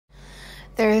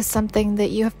there is something that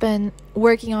you have been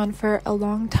working on for a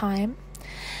long time,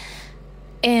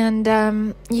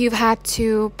 and you've had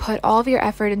to put all of your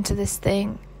effort into this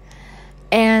thing,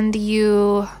 and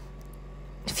you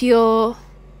feel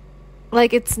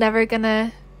like it's never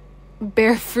gonna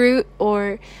bear fruit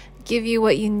or give you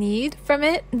what you need from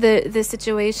it, the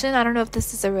situation. I don't know if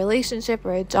this is a relationship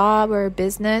or a job or a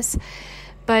business,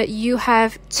 but you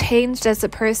have changed as a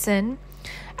person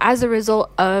as a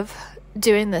result of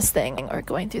doing this thing or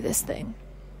going through this thing.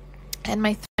 And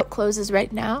my throat closes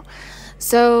right now,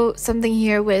 so something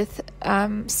here with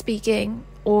speaking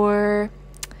or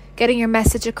getting your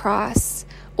message across,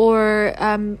 or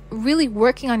really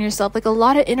working on yourself, like a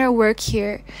lot of inner work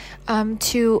here,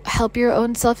 to help your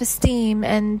own self-esteem,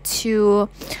 and to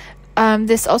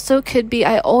this also could be,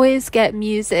 I always get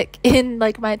music in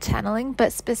like my channeling,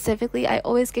 but specifically I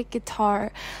always get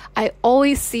guitar. I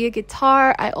always see a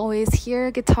guitar, I always hear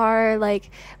a guitar,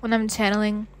 like when I'm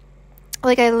channeling.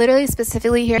 Like I literally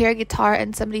specifically hear a guitar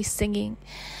and somebody singing.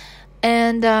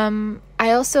 And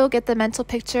I also get the mental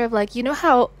picture of like, you know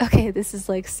how, okay, this is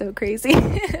like so crazy.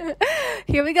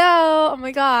 Here we go. Oh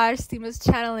my gosh, Seema's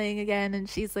channeling again, and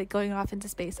she's like going off into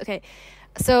space. Okay,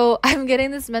 so I'm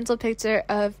getting this mental picture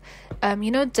of,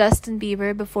 Justin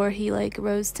Bieber before he like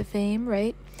rose to fame,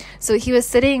 right? So he was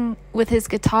sitting with his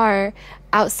guitar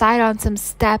outside on some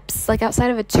steps, like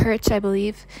outside of a church, I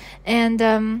believe.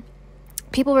 And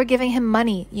people were giving him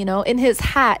money, in his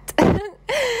hat.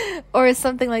 Or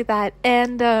something like that.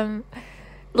 And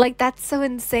like that's so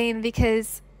insane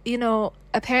because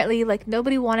apparently like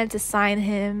nobody wanted to sign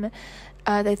him.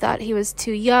 They thought he was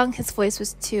too young, his voice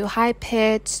was too high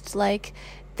pitched, like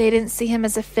they didn't see him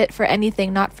as a fit for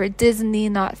anything, not for Disney,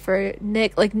 not for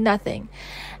Nick, like nothing.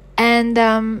 And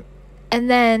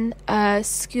then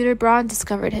Scooter Braun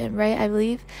discovered him, right, I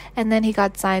believe, and then he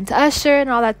got signed to Usher and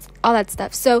all that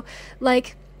stuff. So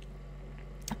like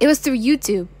it was through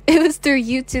YouTube. It was through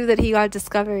YouTube that he got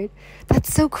discovered.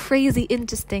 That's so crazy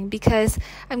interesting, because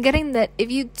I'm getting that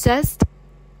if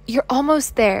you're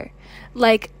almost there.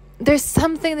 Like, there's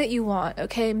something that you want,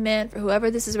 okay, man, for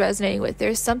whoever this is resonating with,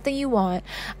 there's something you want.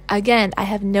 Again, I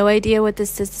have no idea what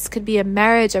this is. This could be a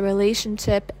marriage, a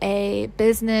relationship, a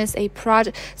business, a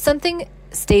project, something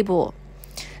stable,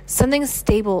 something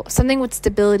with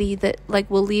stability that like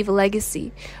will leave a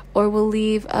legacy or will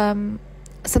leave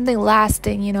something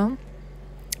lasting,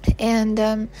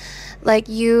 and like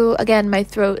you, again, my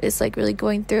throat is like really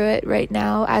going through it right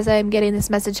now as I'm getting this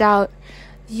message out.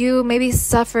 You maybe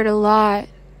suffered a lot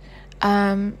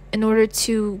in order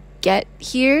to get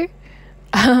here.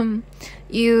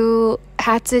 You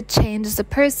had to change as a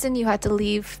person, you had to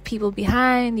leave people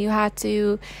behind, you had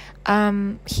to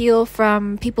heal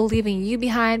from people leaving you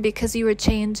behind because you were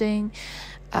changing.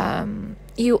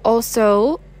 You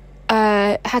also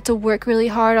had to work really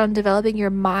hard on developing your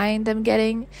mind. I'm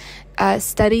getting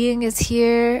studying is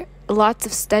here, lots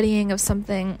of studying of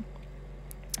something,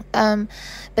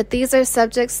 but these are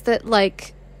subjects that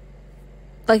like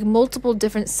multiple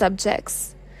different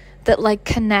subjects that like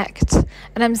connect,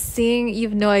 and I'm seeing,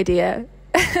 you've no idea.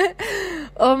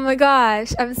 Oh my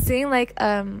gosh, I'm seeing like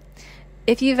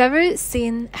if you've ever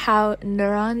seen how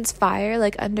neurons fire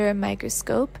like under a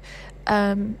microscope,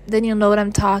 then you'll know what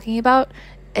I'm talking about.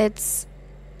 It's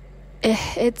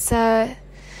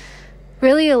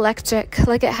really electric.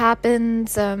 Like it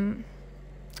happens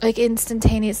like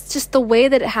instantaneous. Just the way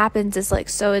that it happens is like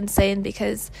so insane,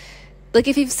 because like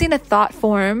if you've seen a thought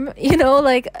form,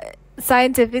 like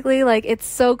scientifically, like it's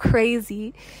so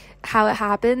crazy how it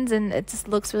happens, and it just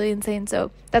looks really insane.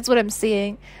 So that's what I'm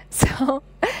seeing. So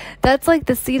that's like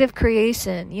the seed of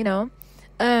creation,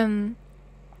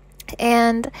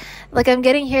 and like I'm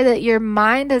getting here that your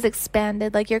mind has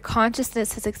expanded, like your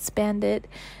consciousness has expanded,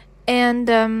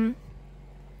 and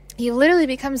you literally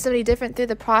become somebody different through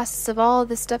the process of all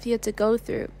the stuff you had to go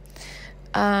through.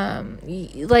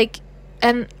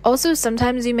 And also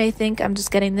sometimes you may think, I'm just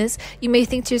getting this, you may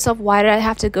think to yourself, why did I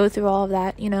have to go through all of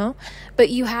that, but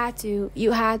you had to.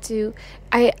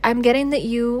 I'm getting that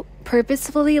you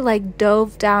purposefully like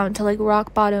dove down to like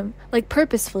rock bottom, like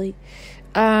purposefully.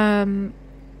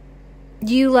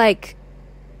 You like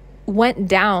went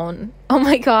down. Oh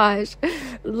my gosh.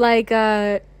 Like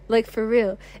for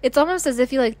real. It's almost as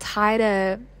if you like tied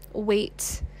a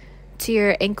weight to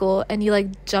your ankle and you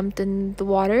like jumped in the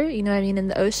water, in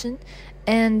the ocean.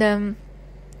 And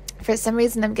for some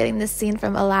reason I'm getting this scene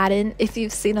from Aladdin. If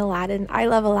you've seen Aladdin, I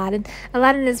love Aladdin.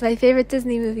 Aladdin is my favorite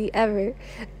Disney movie ever.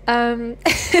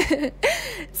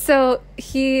 So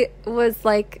he was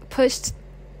like pushed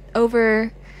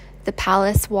over the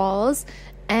palace walls,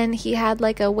 and he had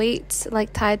like a weight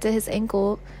like tied to his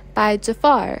ankle by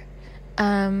Jafar,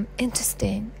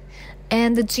 Interesting.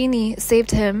 And the genie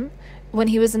saved him when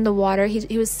he was in the water.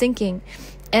 He was sinking,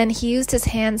 and he used his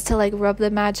hands to like rub the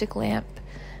magic lamp.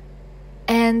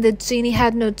 And the genie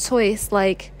had no choice,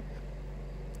 like,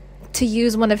 to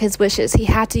use one of his wishes. He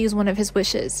had to use one of his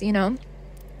wishes, you know?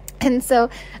 And so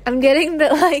I'm getting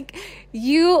that, like,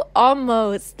 you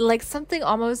almost, like, something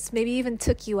almost maybe even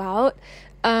took you out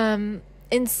in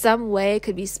some way. It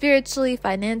could be spiritually,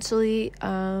 financially,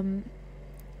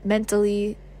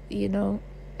 mentally, you know,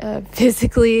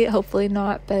 physically, hopefully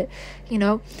not, but, you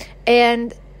know,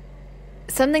 and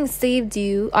something saved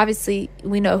you. Obviously,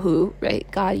 we know who, right?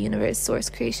 God, universe, source,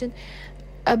 creation.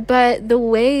 But the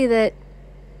way that,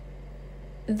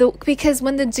 because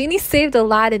when the genie saved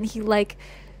Aladdin, he, like,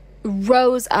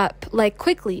 rose up, like,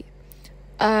 quickly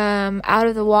out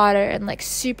of the water and, like,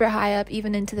 super high up,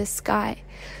 even into the sky.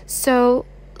 So,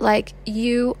 like,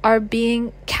 you are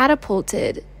being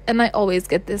catapulted. And I always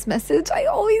get this message. I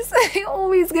always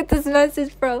get this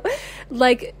message, bro.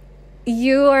 Like,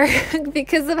 you are,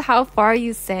 because of how far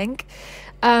you sank,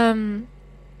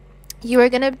 you are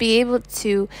going to be able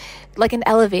to, like an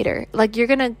elevator, like you're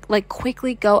going to like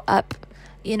quickly go up,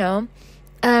 you know?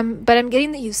 But I'm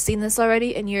getting that you've seen this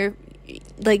already, and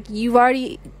you've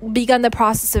already begun the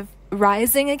process of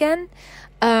rising again.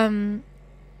 And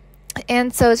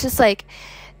so it's just like,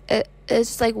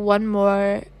 one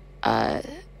more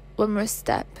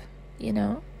step, you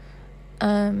know?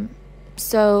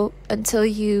 So until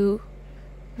you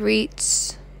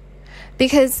reach,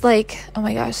 because like, oh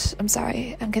my gosh, I'm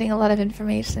sorry, I'm getting a lot of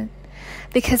information,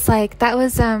 because like that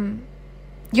was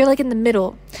you're like in the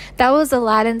middle. That was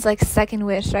Aladdin's like second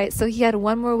wish, right? So he had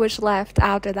one more wish left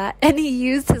after that, and he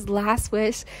used his last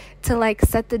wish to like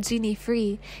set the genie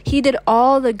free. He did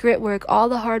all the grit work, all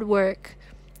the hard work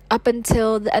up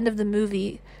until the end of the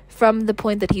movie, from the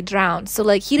point that he drowned. So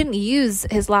like he didn't use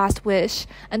his last wish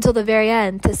until the very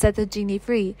end to set the genie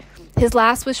free. His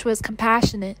last wish was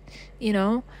compassionate, you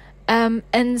know?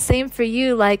 And same for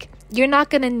you, like you're not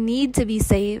going to need to be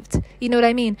saved. You know what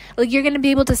I mean? Like you're going to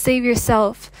be able to save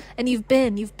yourself, and you've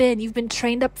been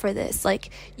trained up for this. Like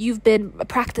you've been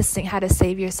practicing how to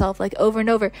save yourself like over and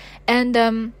over.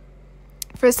 And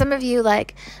for some of you,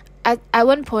 like at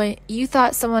one point, you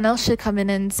thought someone else should come in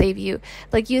and save you.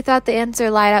 Like, you thought the answer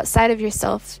lied outside of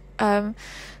yourself.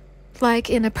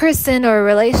 Like, in a person or a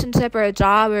relationship or a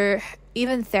job or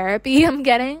even therapy, I'm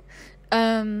getting.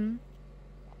 Or,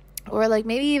 like,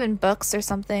 maybe even books or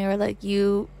something. Or, like,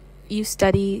 you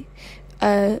study,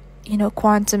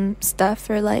 quantum stuff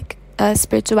or, like,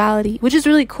 spirituality. Which is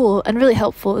really cool and really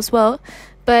helpful as well.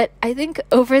 But I think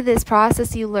over this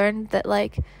process, you learned that,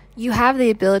 like, you have the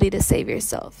ability to save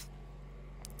yourself.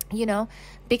 You know,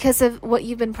 because of what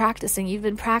you've been practicing. You've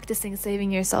been practicing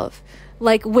saving yourself,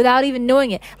 like without even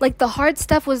knowing it. Like the hard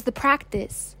stuff was the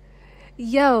practice.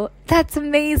 Yo, that's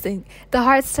amazing. The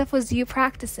hard stuff was you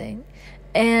practicing.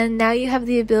 And now you have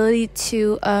the ability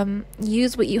to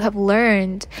use what you have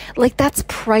learned. Like that's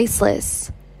priceless.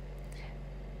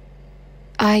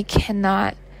 That's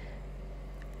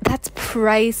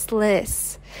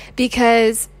priceless.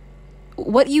 Because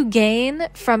what you gain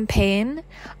from pain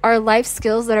are life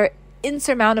skills that are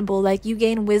insurmountable. Like you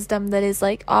gain wisdom that is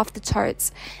like off the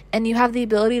charts, and you have the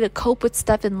ability to cope with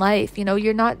stuff in life. You know,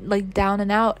 you're not like down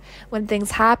and out when things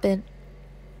happen.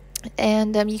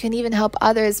 And you can even help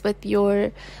others with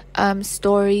your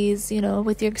stories, you know,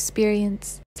 with your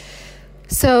experience.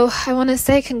 So I want to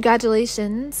say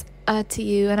congratulations to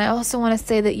you. And I also want to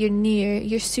say that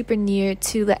you're super near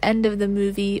to the end of the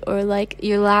movie, or like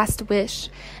your last wish,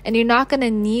 and you're not going to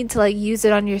need to like use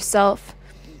it on yourself.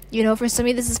 You know, for some of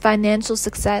you, this is financial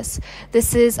success.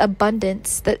 This is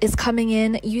abundance that is coming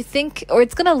in. You think, or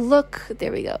it's going to look,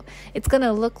 there we go. It's going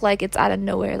to look like it's out of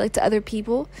nowhere. Like to other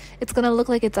people, it's going to look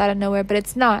like it's out of nowhere, but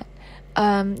it's not.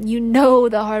 You know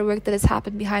the hard work that has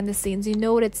happened behind the scenes. You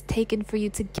know what it's taken for you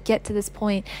to get to this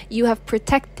point. You have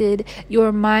protected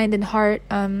your mind and heart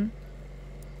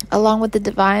along with the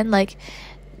divine. Like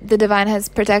the divine has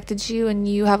protected you, and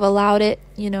you have allowed it,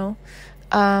 you know,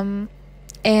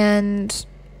 and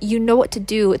you know what to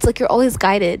do. It's like you're always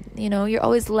guided, you know, you're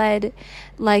always led.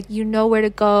 Like you know where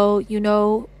to go, you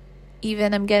know,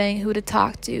 even I'm getting who to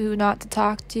talk to, who not to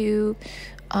talk to,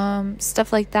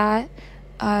 stuff like that.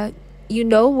 You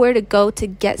know where to go to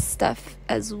get stuff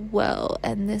as well.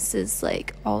 And this is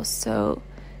like also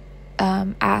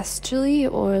astrally,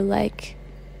 or like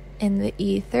in the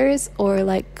ethers, or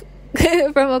like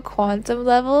from a quantum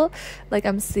level. Like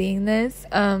I'm seeing this.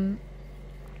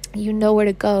 You know where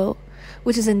to go,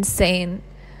 which is insane.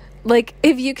 Like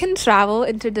if you can travel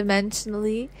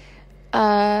interdimensionally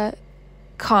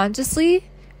consciously,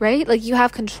 right? Like, you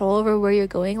have control over where you're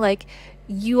going. Like,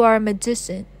 you are a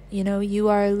magician, you know, you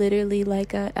are literally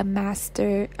like a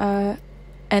master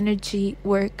energy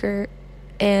worker.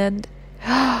 And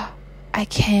I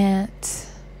can't.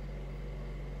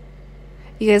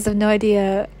 You guys have no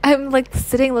idea. I'm like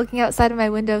sitting looking outside of my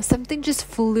window. Something just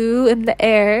flew in the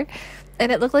air,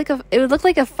 and it looked like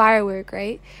a firework,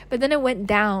 right? But then it went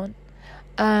down.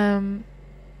 And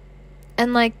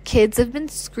like, kids have been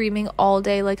screaming all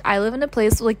day. Like, I live in a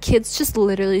place where like kids just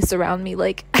literally surround me,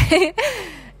 like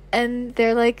and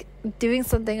they're like doing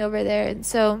something over there. And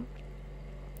so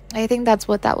I think that's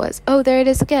what that was. Oh, there it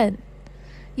is again.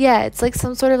 Yeah, it's like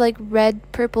some sort of like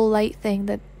red purple light thing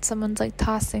that someone's like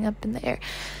tossing up in the air.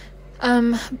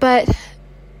 But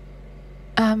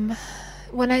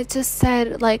when I just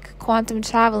said like quantum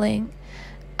traveling,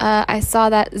 I saw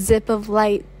that zip of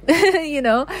light, you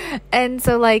know? And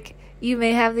so like, you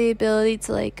may have the ability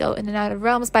to like go in and out of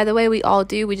realms. By the way, we all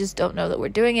do. We just don't know that we're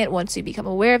doing it. Once you become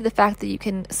aware of the fact that you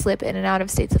can slip in and out of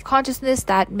states of consciousness,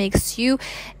 that makes you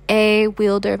a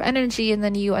wielder of energy, and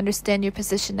then you understand your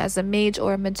position as a mage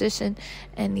or a magician,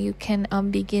 and you can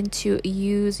begin to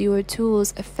use your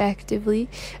tools effectively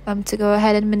to go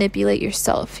ahead and manipulate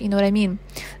yourself. You know what I mean?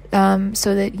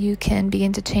 So that you can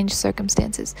begin to change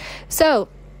circumstances. So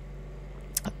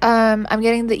I'm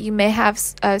getting that you may have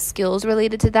skills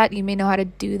related to that. You may know how to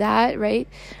do that, right?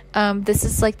 This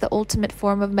is like the ultimate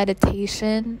form of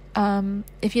meditation.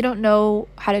 If you don't know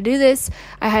how to do this,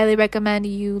 I highly recommend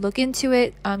you look into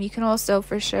it. You can also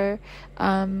for sure,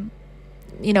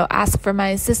 ask for my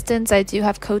assistance. I do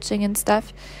have coaching and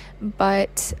stuff,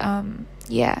 but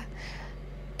yeah,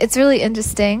 it's really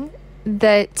interesting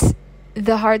that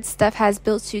the hard stuff has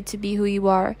built you to be who you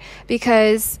are,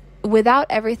 because without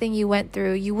everything you went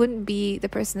through, you wouldn't be the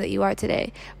person that you are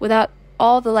today. Without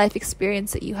all the life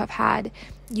experience that you have had,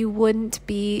 you wouldn't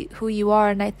be who you are.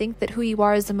 And I think that who you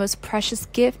are is the most precious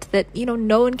gift that,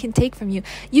 no one can take from you.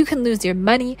 You can lose your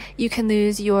money, you can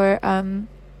lose your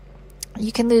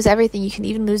you can lose everything. You can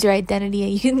even lose your identity,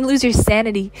 and you can lose your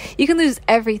sanity. You can lose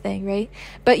everything, right?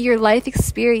 But your life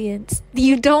experience,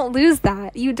 you don't lose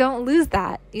that. You don't lose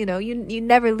that. You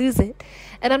never lose it.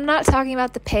 And I'm not talking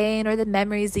about the pain or the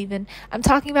memories even. I'm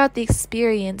talking about the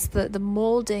experience, the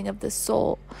molding of the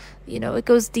soul. It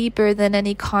goes deeper than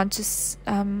any conscious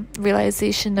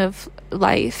realization of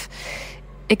life.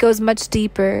 It goes much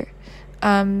deeper.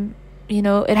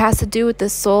 It has to do with the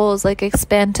soul's like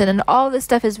expansion, and all this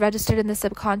stuff is registered in the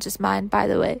subconscious mind, by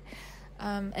the way.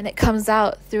 And it comes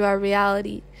out through our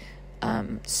reality.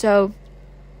 So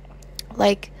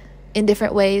like in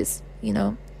different ways,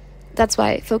 that's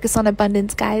why focus on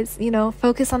abundance, guys.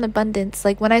 Focus on abundance.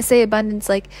 Like when I say abundance,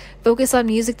 like focus on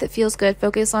music that feels good,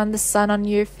 focus on the sun on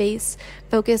your face,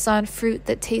 focus on fruit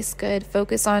that tastes good,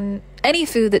 focus on any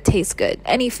food that tastes good,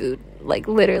 any food, like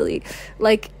literally,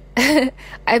 like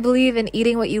I believe in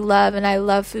eating what you love, and I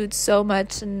love food so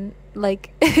much, and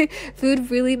like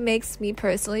food really makes me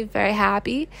personally very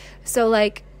happy. So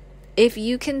like if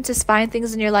you can just find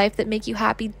things in your life that make you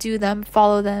happy, do them,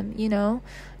 follow them,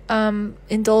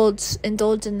 indulge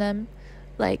in them,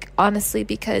 like honestly,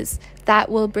 because that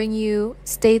will bring you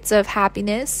states of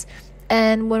happiness.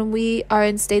 And when we are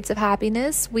in states of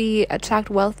happiness, we attract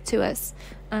wealth to us.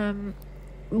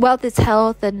 Wealth is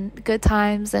health and good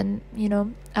times, and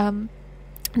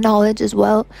knowledge as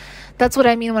well. That's what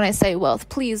I mean when I say wealth.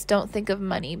 Please don't think of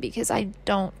money, because I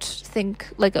don't think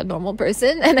like a normal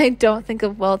person, and I don't think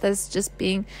of wealth as just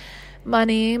being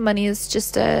money. Money is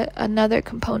just another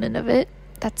component of it.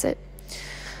 That's it.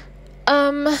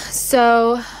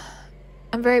 So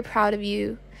I'm very proud of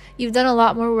you. You've done a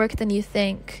lot more work than you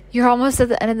think. You're almost at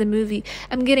the end of the movie.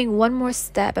 I'm getting one more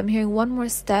step. I'm hearing one more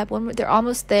step. They're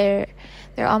almost there.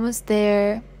 They're almost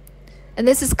there. And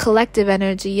this is collective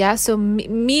energy, yeah? So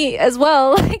me as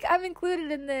well. Like, I'm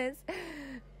included in this.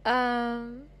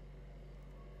 One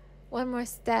more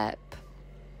step.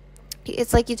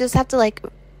 It's like you just have to, like,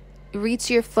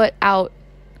 reach your foot out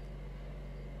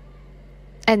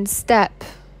and step.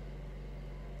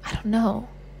 I don't know.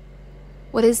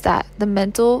 What is that? The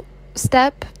mental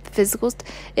step? The physical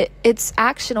it's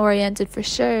action oriented for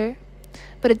sure,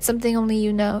 but it's something only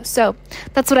you know. So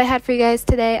that's what I had for you guys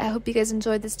today. I hope you guys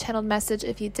enjoyed this channeled message.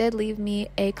 If you did, leave me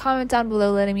a comment down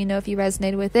below letting me know if you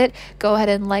resonated with it. Go ahead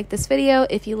and like this video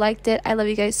if you liked it. I love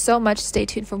you guys so much. Stay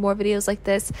tuned for more videos like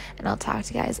this, and I'll talk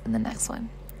to you guys in the next one.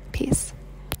 Peace.